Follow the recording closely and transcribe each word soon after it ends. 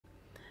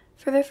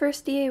For the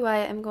first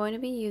DIY, I'm going to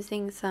be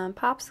using some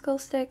popsicle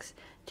sticks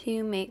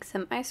to make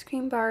some ice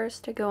cream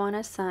bars to go on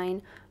a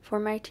sign for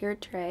my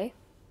tiered tray.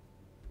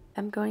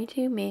 I'm going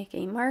to make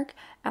a mark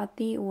at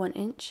the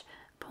 1-inch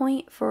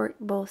point for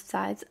both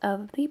sides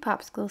of the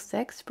popsicle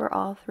sticks for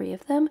all 3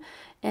 of them,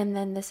 and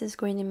then this is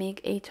going to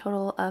make a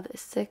total of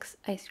 6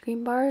 ice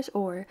cream bars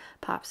or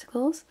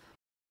popsicles.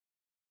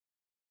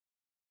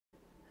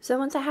 So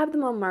once I have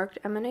them all marked,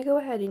 I'm going to go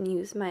ahead and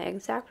use my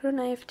X-Acto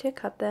knife to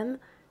cut them.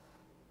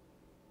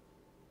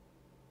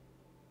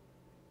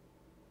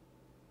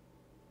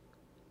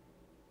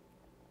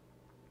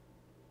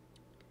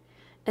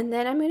 And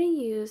then I'm going to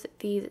use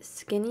these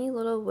skinny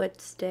little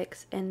wood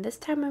sticks, and this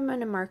time I'm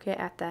going to mark it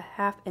at the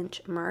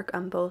 1/2-inch mark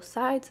on both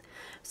sides.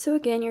 So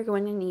again, you're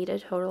going to need a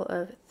total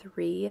of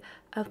 3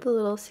 of the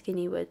little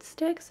skinny wood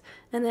sticks,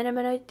 and then I'm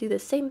going to do the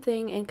same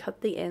thing and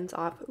cut the ends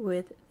off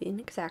with an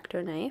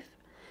X-Acto knife.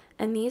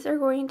 And these are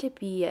going to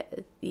be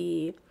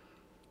the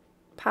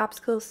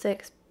popsicle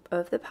sticks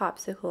of the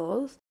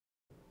popsicles.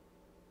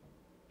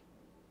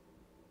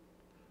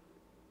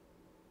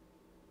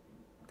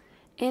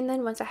 And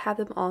then once I have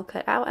them all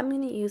cut out, I'm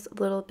going to use a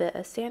little bit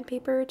of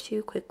sandpaper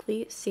to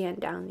quickly sand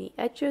down the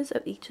edges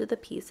of each of the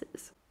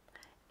pieces.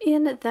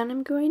 And then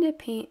I'm going to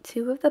paint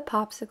 2 of the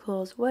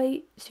popsicles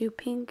white, 2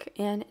 pink,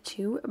 and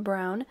 2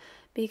 brown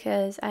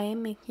because I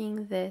am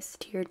making this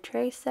tiered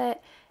tray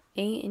set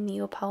a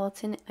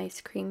Neapolitan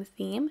ice cream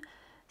theme.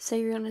 So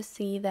you're going to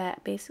see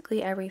that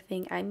basically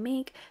everything I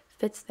make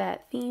fits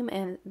that theme,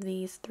 and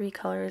these 3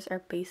 colors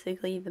are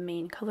basically the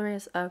main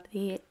colors of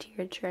the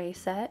tiered tray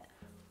set.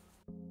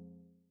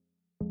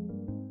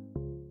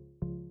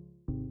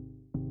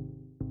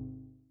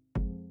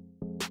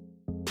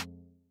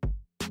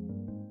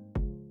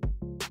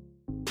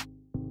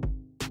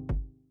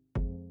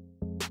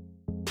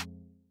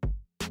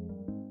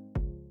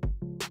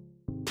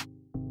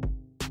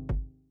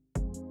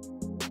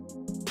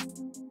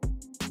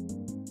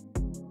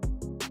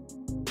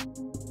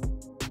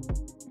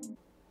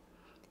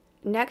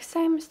 Next,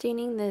 I'm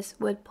staining this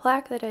wood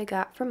plaque that I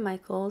got from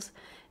Michael's,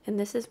 and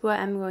this is what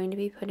I'm going to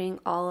be putting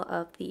all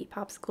of the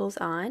popsicles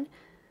on.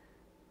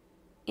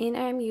 And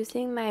I'm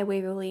using my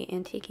Waverly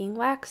antiquing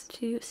wax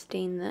to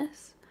stain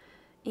this.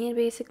 And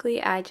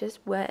basically I just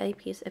wet a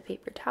piece of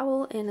paper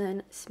towel and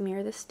then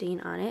smear the stain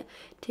on it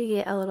to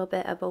get a little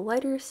bit of a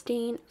lighter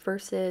stain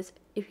versus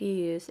if you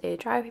use a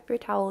dry paper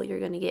towel, you're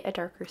going to get a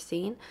darker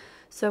stain.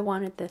 So I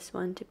wanted this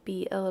one to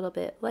be a little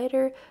bit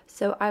lighter,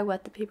 so I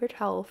wet the paper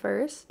towel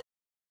first.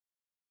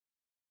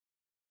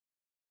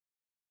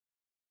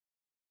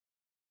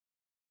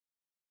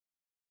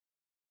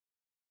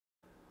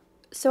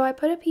 So I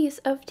put a piece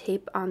of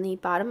tape on the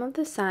bottom of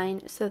the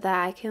sign so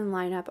that I can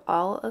line up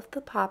all of the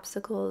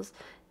popsicles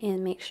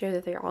and make sure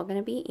that they're all going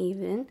to be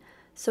even.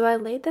 So I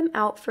laid them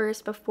out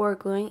first before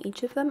gluing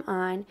each of them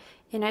on,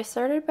 and I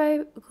started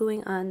by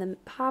gluing on the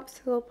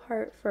popsicle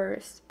part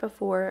first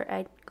before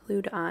I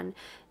glued on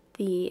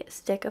the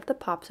stick of the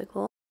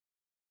popsicle.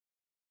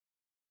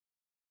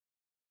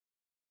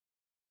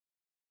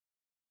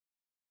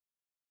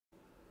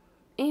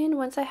 And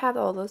once I have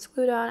all those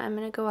glued on, I'm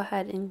going to go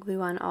ahead and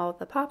glue on all of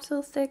the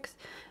popsicle sticks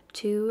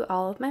to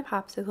all of my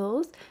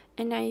popsicles.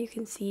 And now you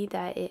can see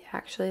that it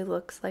actually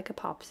looks like a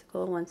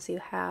popsicle once you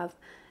have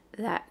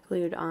that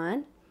glued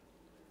on.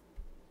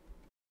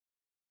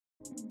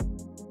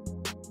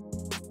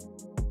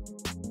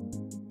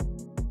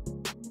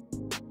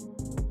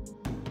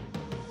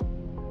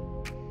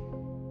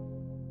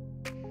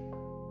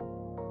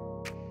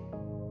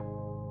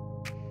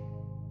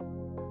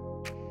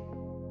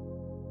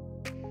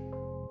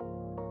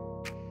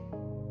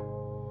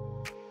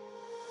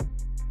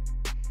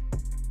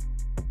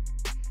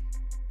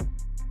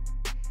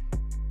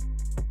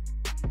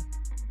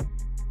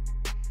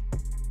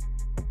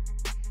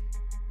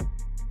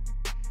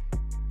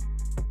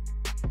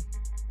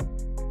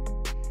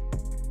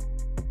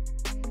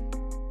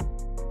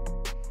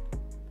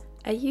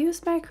 I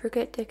used my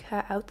Cricut to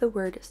cut out the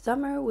word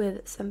summer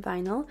with some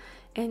vinyl,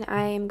 and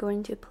I am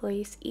going to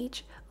place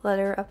each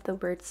letter of the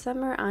word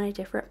summer on a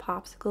different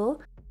popsicle.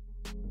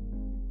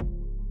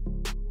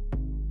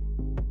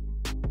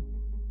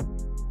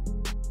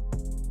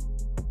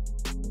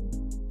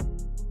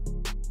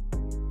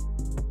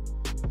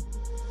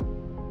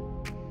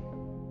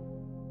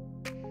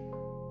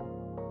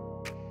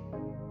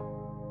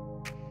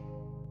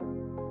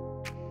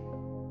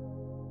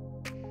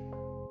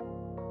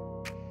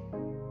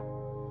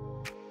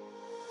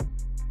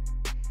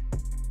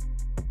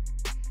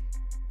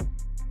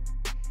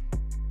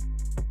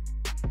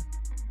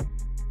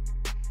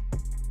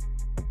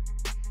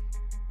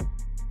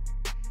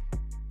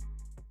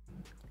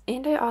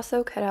 And I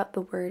also cut out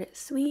the word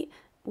sweet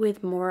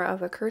with more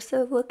of a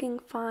cursive looking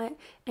font,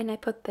 and I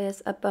put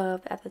this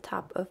above at the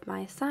top of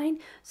my sign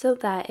so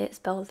that it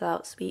spells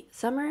out sweet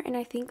summer, and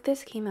I think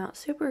this came out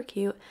super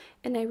cute,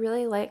 and I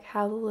really like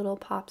how the little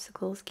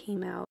popsicles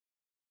came out.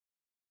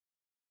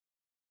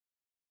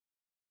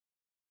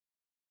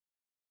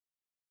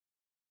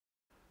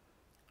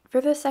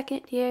 For the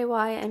second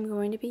DIY, I'm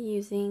going to be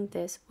using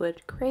this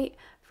wood crate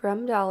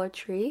from Dollar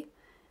Tree.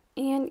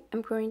 And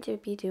I'm going to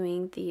be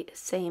doing the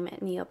same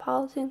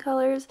Neapolitan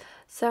colors.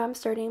 So I'm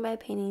starting by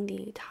painting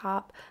the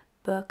top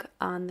book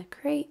on the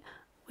crate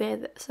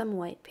with some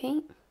white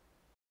paint.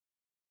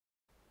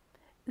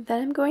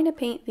 Then I'm going to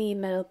paint the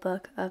middle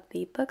book of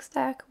the book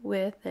stack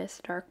with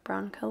this dark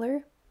brown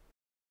color.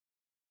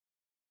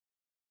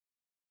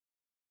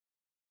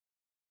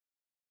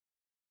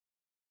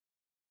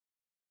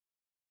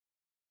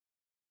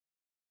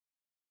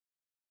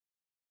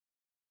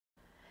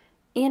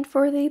 And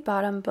for the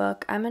bottom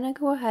book, I'm going to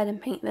go ahead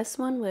and paint this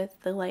one with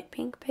the light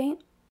pink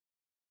paint.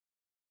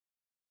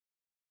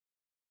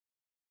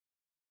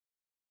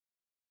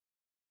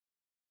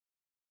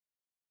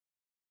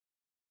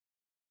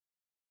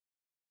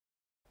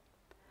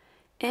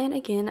 And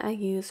again, I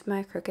use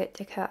my Cricut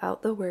to cut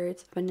out the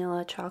words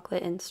vanilla,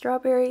 chocolate, and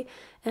strawberry,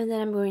 and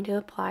then I'm going to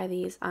apply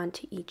these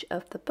onto each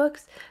of the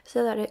books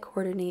so that it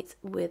coordinates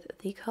with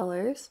the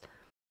colors.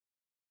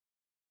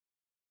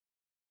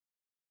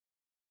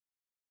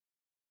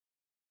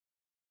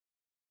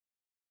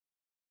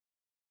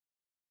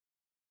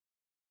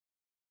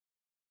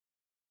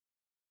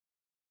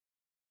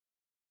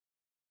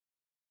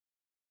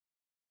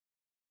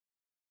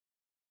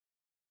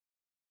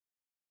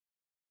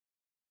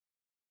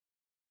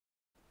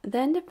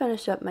 Then to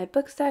finish up my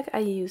book stack, I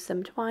used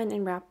some twine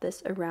and wrapped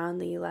this around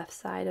the left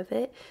side of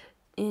it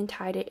and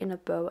tied it in a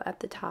bow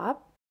at the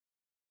top.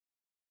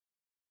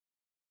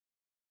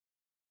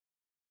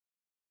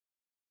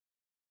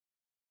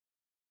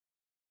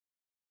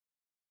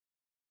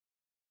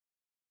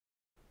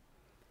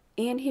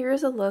 And here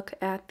is a look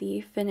at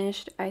the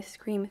finished ice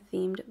cream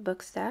themed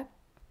book stack.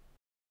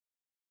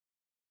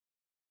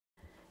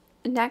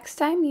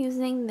 Next, I'm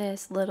using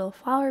this little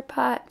flower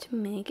pot to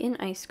make an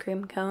ice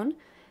cream cone.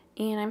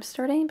 And I'm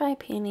starting by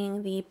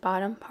painting the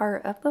bottom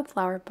part of the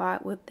flower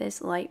pot with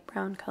this light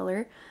brown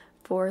color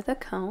for the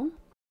cone.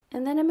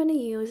 And then I'm going to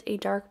use a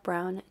dark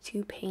brown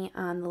to paint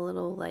on the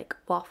little like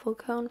waffle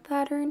cone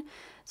pattern.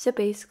 So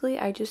basically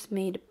I just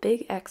made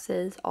big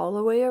X's all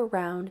the way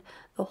around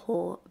the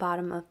whole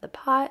bottom of the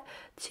pot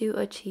to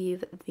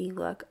achieve the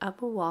look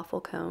of a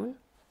waffle cone.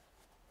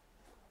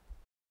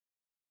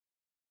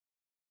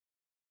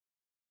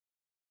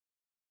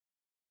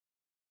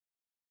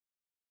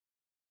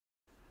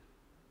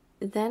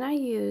 Then I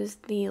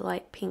used the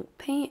light pink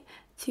paint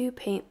to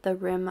paint the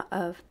rim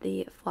of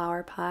the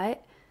flower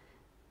pot.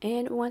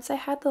 And once I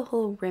had the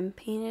whole rim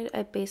painted,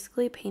 I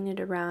basically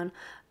painted around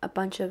a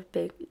bunch of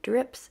big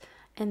drips,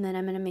 and then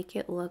I'm going to make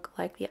it look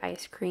like the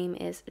ice cream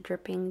is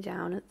dripping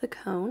down the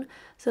cone.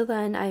 So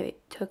then I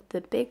took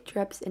the big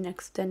drips and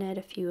extended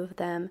a few of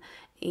them,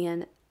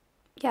 and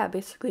yeah,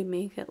 basically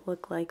make it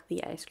look like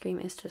the ice cream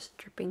is just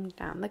dripping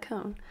down the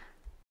cone.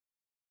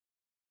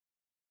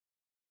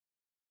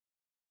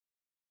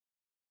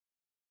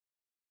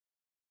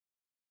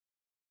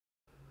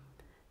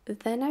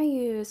 Then I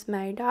use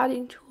my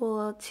dotting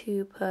tool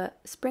to put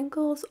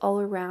sprinkles all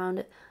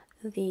around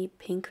the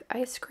pink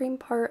ice cream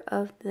part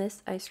of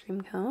this ice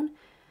cream cone.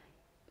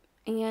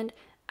 And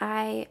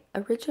I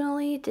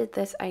originally did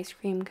this ice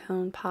cream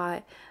cone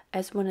pot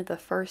as one of the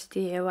first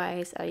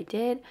DIYs I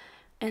did,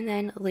 and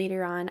then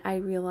later on I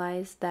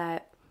realized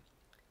that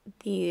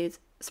these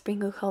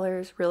sprinkle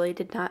colors really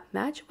did not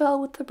match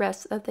well with the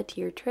rest of the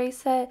tier tray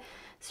set.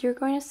 So you're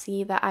going to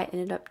see that I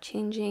ended up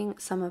changing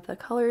some of the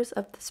colors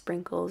of the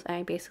sprinkles, and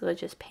I basically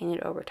just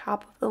painted over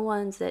top of the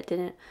ones that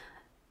didn't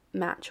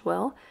match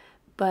well.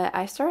 But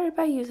I started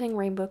by using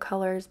rainbow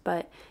colors,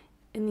 but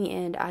in the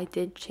end I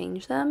did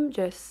change them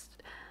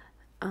just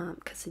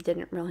because it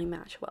didn't really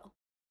match well.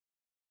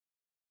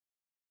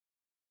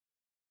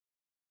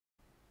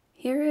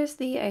 Here is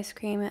the ice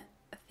cream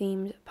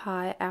themed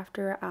pot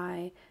after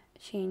I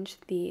changed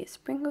the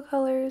sprinkle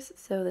colors,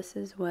 so this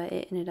is what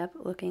it ended up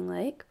looking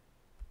like.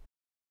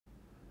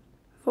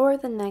 For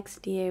the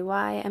next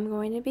DIY, I'm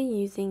going to be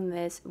using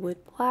this wood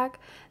black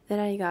that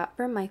I got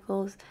from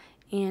Michaels,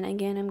 and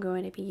again I'm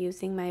going to be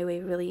using my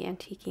Waverly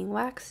Antiquing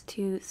wax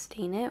to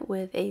stain it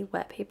with a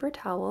wet paper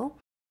towel.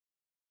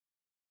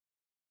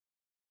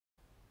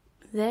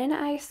 Then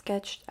I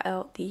sketched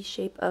out the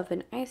shape of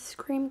an ice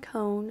cream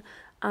cone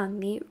on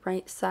the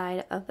right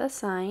side of the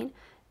sign,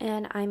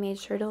 and I made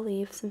sure to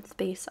leave some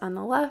space on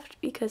the left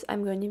because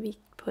I'm going to be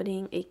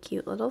putting a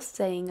cute little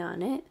saying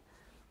on it.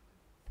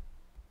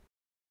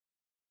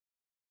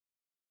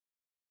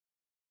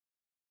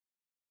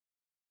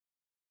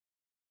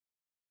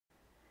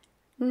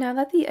 Now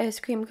that the ice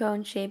cream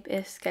cone shape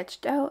is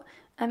sketched out,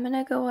 I'm going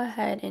to go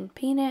ahead and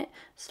paint it,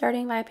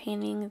 starting by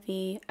painting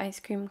the ice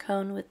cream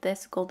cone with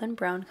this golden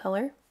brown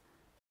color.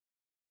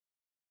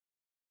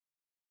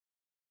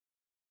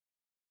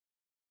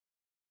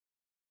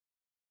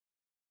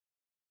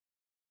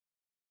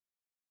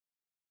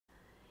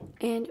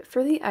 And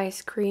for the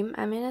ice cream,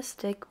 I'm going to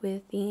stick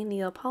with the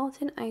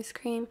Neapolitan ice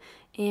cream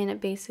and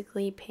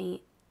basically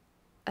paint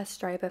a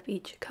stripe of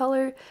each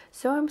color.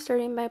 So I'm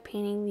starting by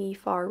painting the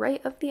far right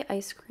of the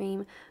ice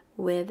cream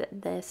with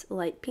this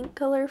light pink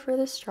color for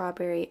the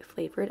strawberry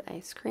flavored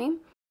ice cream.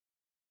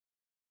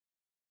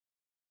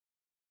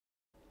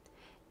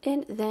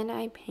 And then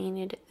I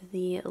painted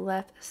the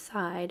left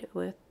side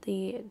with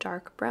the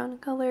dark brown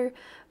color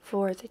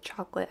for the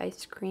chocolate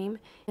ice cream,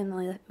 and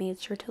I made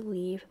sure to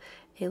leave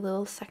a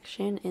little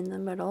section in the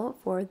middle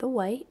for the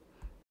white.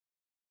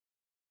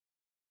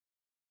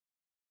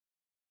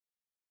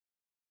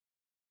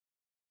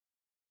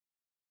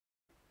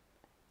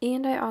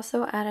 And I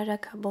also added a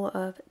couple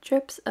of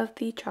drips of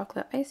the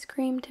chocolate ice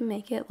cream to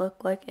make it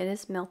look like it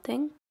is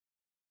melting.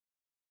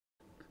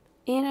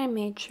 And I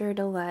made sure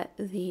to let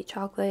the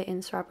chocolate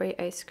and strawberry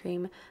ice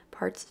cream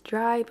parts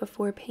dry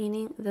before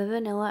painting the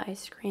vanilla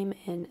ice cream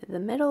in the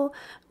middle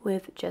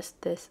with just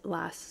this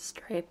last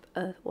stripe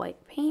of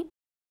white paint.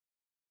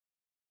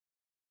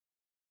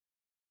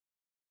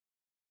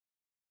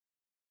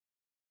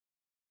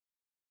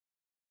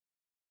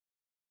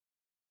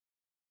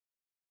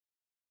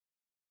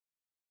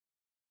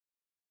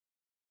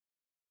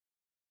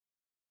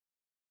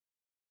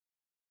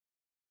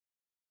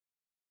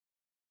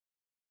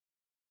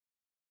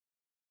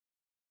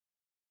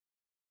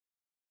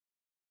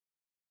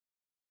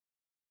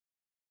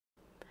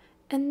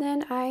 And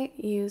then I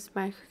used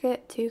my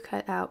Cricut to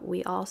cut out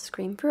 "We all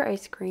scream for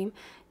ice cream,"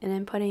 and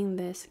I'm putting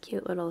this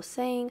cute little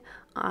saying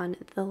on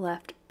the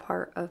left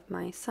part of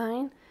my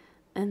sign.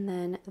 And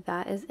then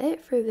that is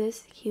it for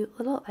this cute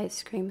little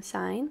ice cream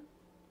sign.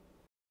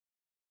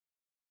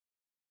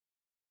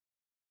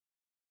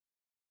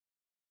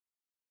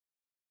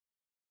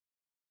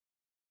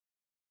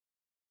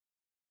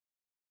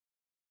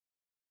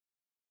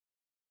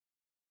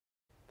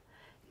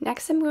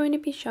 Next, I'm going to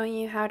be showing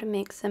you how to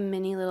make some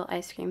mini little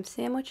ice cream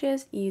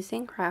sandwiches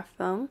using craft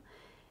foam.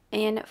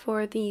 And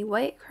for the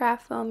white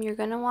craft foam, you're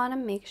going to want to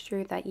make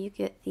sure that you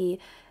get the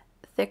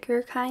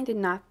thicker kind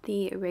and not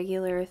the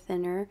regular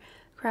thinner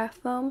craft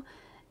foam,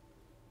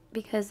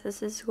 because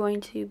this is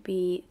going to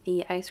be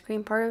the ice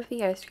cream part of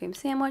the ice cream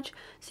sandwich,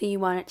 so you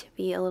want it to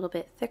be a little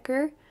bit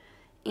thicker.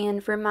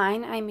 And for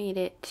mine, I made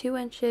it 2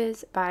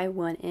 inches by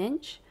 1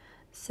 inch,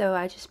 so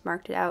I just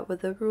marked it out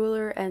with a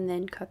ruler and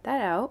then cut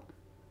that out.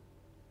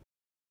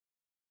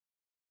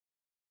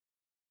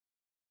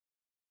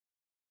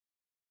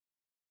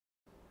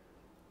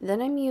 Then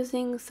I'm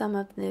using some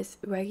of this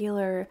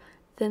regular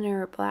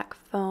thinner black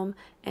foam,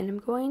 and I'm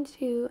going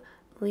to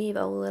leave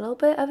a little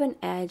bit of an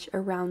edge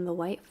around the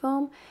white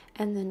foam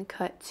and then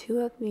cut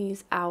 2 of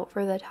these out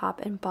for the top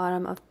and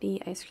bottom of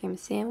the ice cream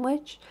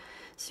sandwich.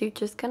 So you're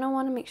just going to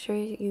want to make sure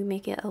you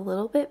make it a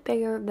little bit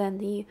bigger than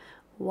the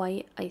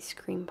white ice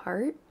cream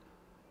part.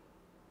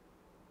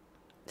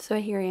 So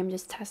here I am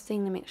just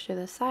testing to make sure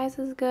the size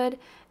is good.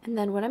 And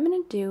then what I'm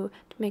going to do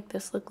to make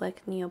this look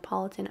like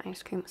Neapolitan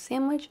ice cream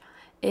sandwich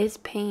is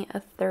paint a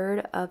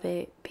third of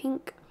it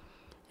pink,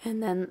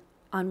 and then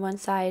on one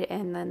side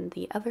and then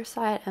the other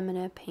side I'm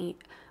going to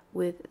paint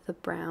with the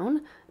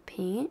brown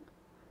paint.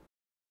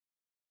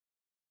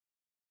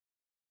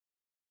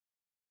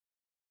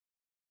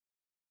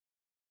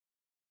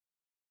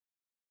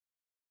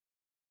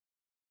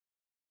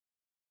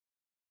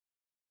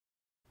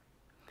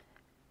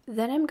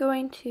 Then I'm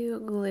going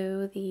to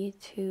glue the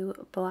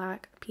 2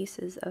 black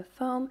pieces of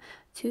foam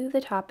to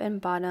the top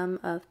and bottom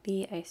of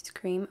the ice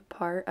cream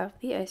part of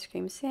the ice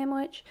cream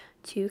sandwich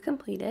to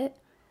complete it.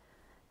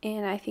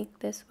 And I think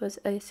this was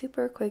a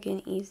super quick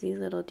and easy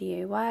little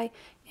DIY,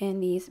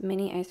 and these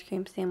mini ice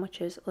cream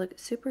sandwiches look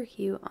super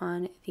cute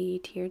on the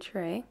tier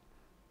tray.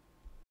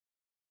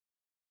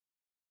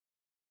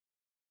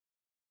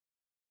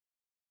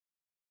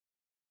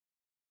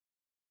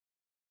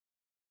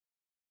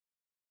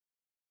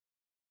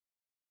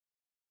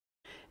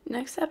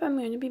 Next up, I'm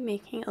going to be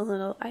making a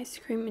little ice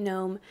cream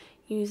gnome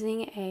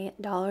using a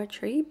Dollar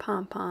Tree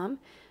pom-pom,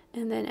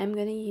 and then I'm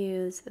going to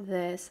use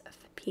this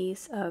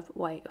piece of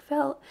white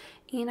felt,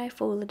 and I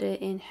folded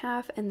it in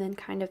half and then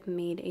kind of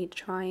made a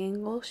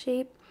triangle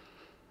shape.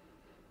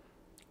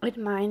 And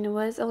mine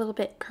was a little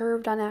bit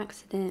curved on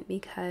accident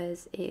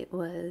because it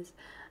was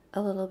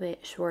a little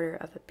bit shorter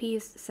of a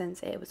piece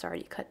since it was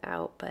already cut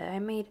out, but I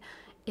made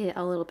it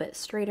a little bit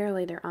straighter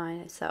later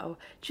on, so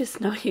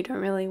just know you don't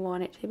really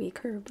want it to be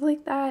curved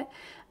like that.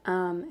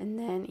 And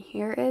then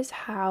here is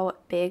how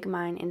big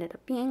mine ended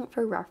up being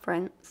for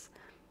reference.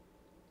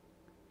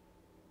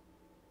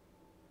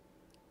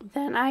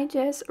 Then I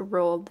just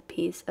rolled the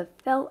piece of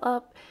felt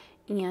up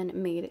and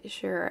made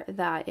sure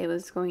that it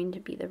was going to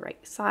be the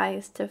right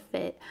size to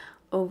fit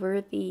over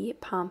the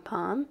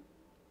pom-pom.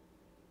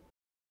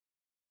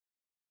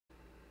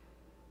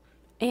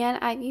 And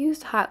I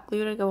used hot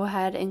glue to go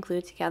ahead and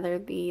glue together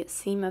the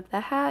seam of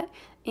the hat,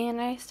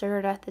 and I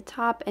started at the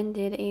top and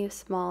did a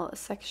small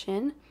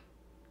section.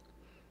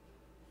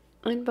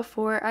 And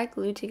before I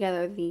glued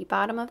together the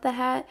bottom of the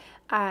hat,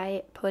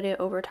 I put it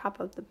over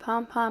top of the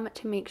pom-pom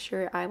to make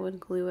sure I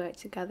would glue it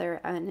together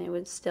and it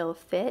would still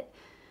fit.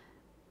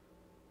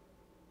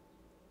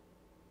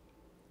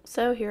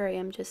 So here I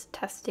am just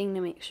testing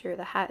to make sure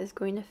the hat is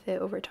going to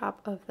fit over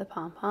top of the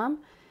pom-pom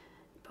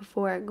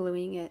before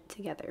gluing it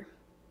together.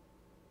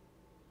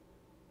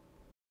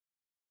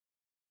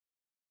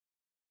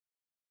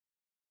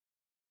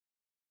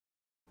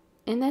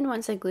 And then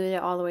once I glued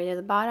it all the way to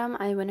the bottom,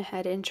 I went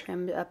ahead and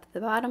trimmed up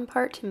the bottom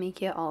part to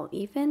make it all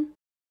even.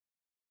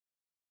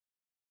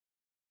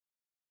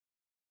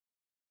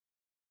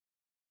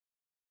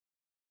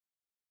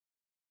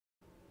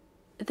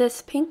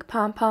 This pink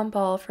pom-pom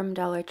ball from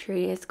Dollar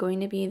Tree is going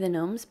to be the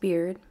gnome's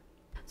beard.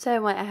 So I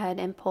went ahead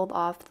and pulled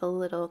off the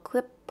little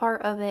clip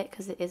part of it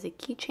because it is a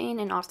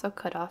keychain, and also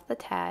cut off the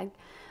tag.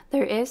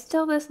 There is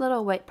still this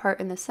little white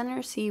part in the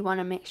center, so you want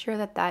to make sure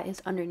that that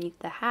is underneath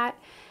the hat.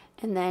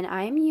 And then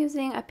I'm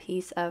using a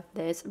piece of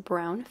this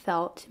brown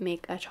felt to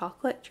make a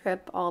chocolate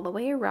drip all the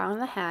way around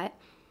the hat.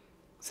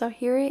 So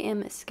here I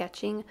am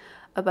sketching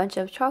a bunch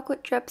of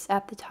chocolate drips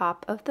at the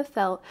top of the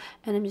felt,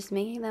 and I'm just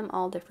making them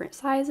all different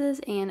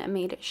sizes, and I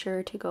made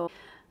sure to go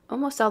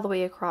almost all the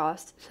way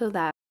across so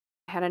that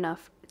I had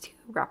enough to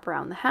wrap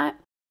around the hat.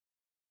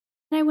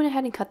 And I went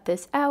ahead and cut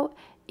this out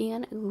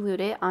and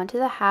glued it onto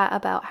the hat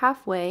about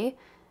halfway.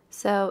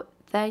 So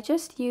I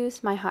just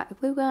used my hot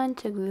glue gun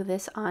to glue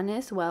this on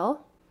as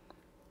well.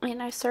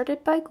 And I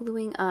started by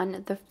gluing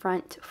on the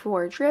front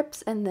 4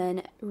 drips and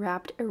then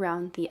wrapped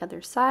around the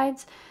other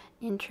sides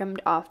and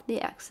trimmed off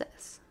the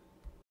excess.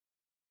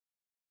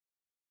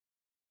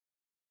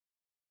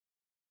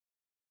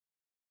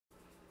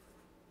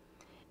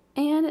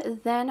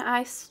 And then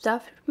I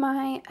stuffed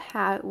my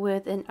hat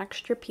with an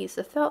extra piece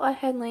of felt I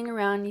had laying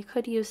around. You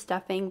could use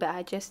stuffing, but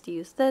I just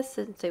used this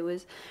since it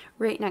was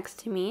right next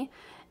to me.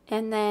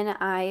 And then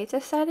I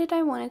decided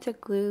I wanted to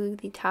glue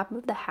the top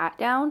of the hat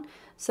down,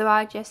 so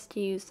I just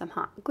used some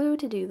hot glue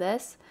to do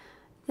this.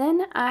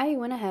 Then I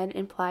went ahead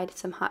and applied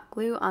some hot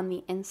glue on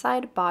the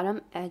inside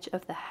bottom edge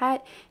of the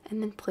hat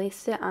and then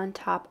placed it on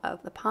top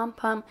of the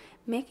pom-pom,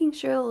 making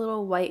sure the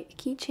little white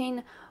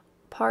keychain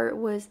part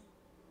was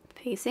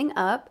facing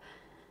up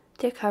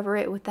to cover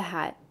it with the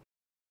hat.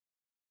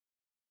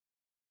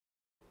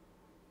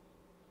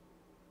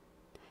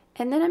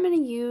 And then I'm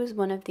going to use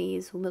one of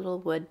these little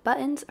wood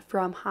buttons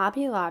from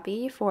Hobby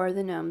Lobby for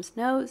the gnome's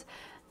nose.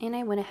 And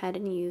I went ahead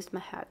and used my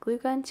hot glue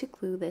gun to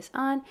glue this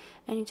on,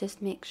 and you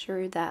just make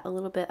sure that a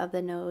little bit of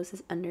the nose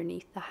is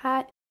underneath the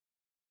hat.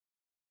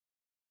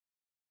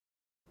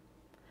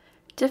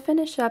 To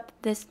finish up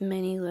this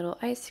mini little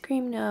ice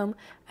cream gnome,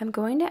 I'm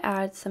going to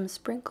add some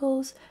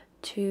sprinkles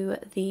to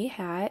the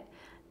hat.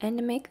 And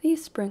to make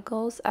these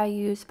sprinkles, I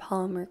used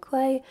polymer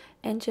clay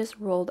and just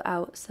rolled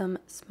out some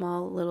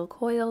small little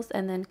coils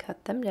and then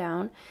cut them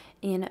down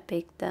and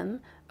baked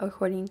them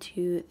according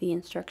to the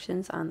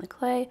instructions on the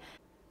clay.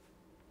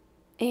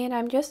 And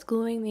I'm just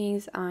gluing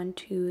these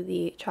onto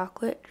the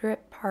chocolate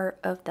drip part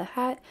of the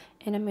hat,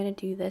 and I'm going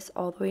to do this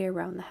all the way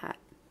around the hat.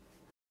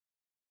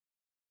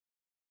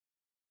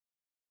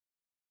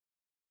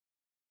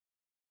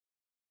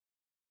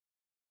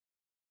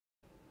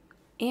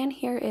 And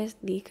here is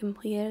the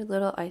completed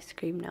little ice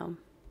cream gnome.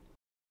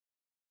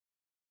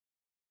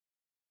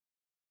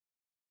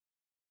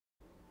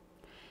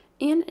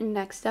 And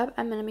next up,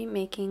 I'm going to be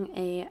making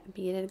a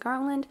beaded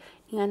garland,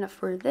 and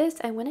for this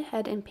I went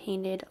ahead and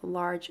painted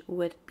large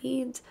wood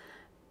beads,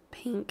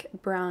 pink,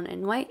 brown,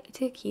 and white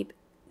to keep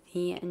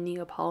the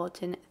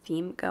Neapolitan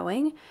theme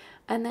going,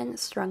 and then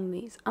strung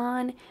these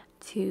on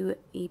to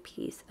a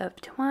piece of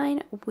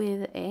twine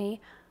with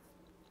a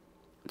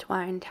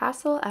twine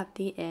tassel at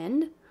the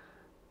end.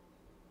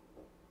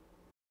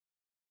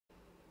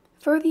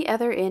 For the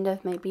other end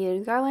of my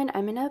beaded garland,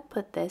 I'm going to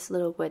put this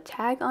little wood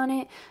tag on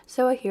it.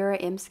 So here I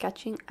am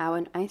sketching out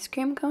an ice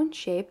cream cone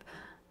shape.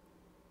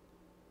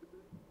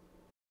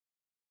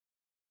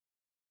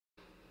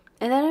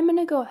 And then I'm going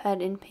to go ahead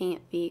and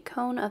paint the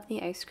cone of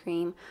the ice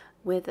cream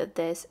with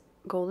this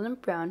golden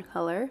brown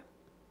color.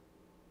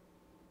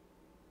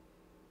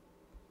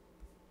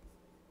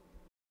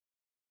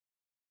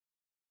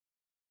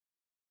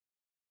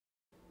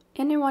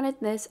 And I wanted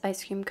this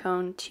ice cream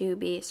cone to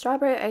be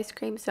strawberry ice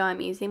cream, so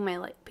I'm using my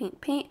light pink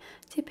paint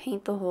to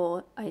paint the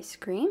whole ice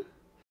cream.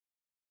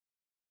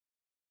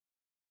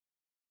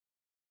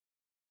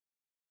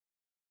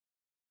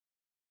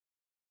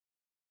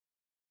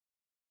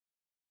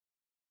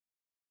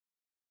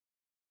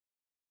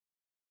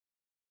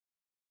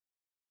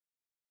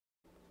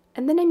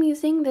 And then I'm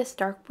using this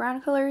dark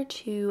brown color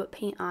to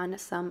paint on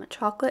some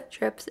chocolate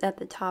drips at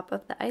the top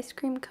of the ice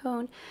cream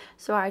cone.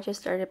 So I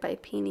just started by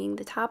painting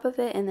the top of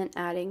it and then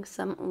adding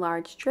some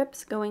large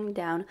drips going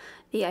down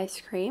the ice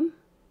cream.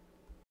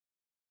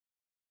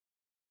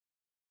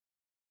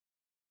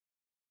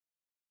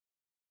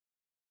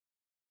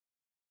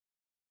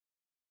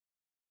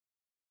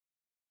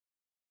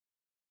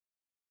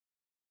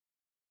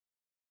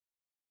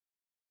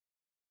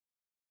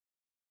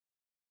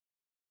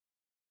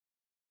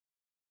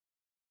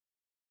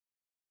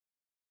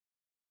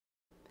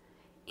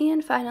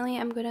 And finally,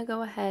 I'm going to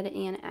go ahead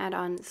and add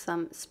on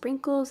some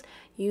sprinkles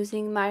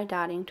using my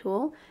dotting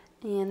tool.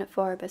 And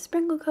for the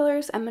sprinkle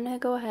colors, I'm going to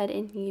go ahead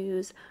and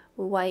use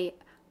white,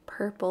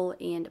 purple,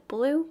 and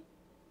blue.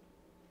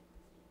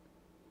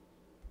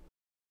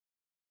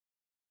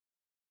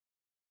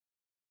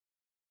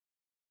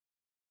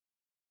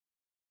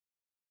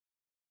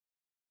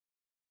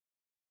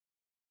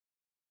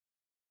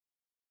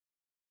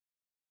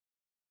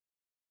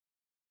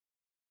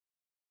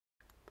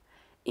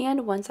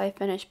 And once I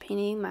finish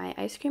painting my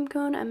ice cream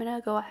cone, I'm going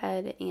to go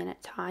ahead and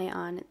tie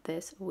on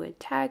this wood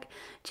tag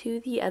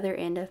to the other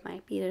end of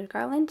my beaded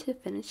garland to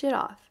finish it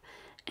off.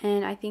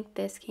 And I think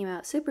this came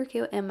out super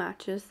cute and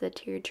matches the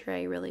tiered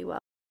tray really well.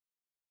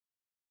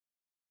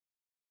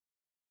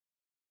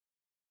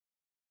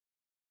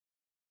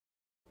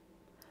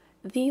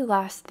 The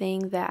last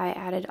thing that I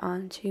added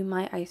onto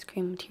my ice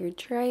cream tiered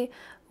tray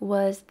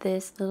was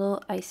this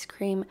little ice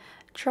cream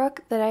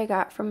truck that I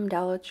got from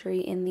Dollar Tree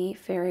in the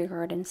fairy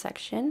garden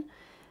section.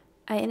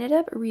 I ended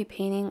up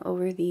repainting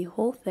over the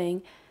whole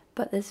thing,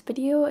 but this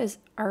video is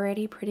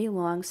already pretty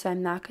long, so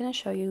I'm not going to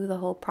show you the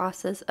whole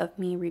process of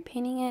me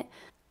repainting it.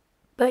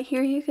 But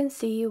here you can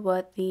see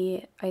what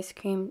the ice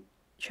cream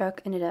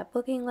truck ended up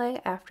looking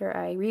like after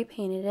I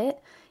repainted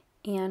it.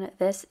 And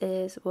this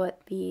is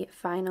what the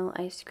final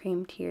ice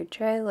cream tiered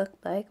tray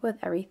looked like with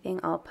everything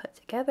all put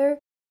together.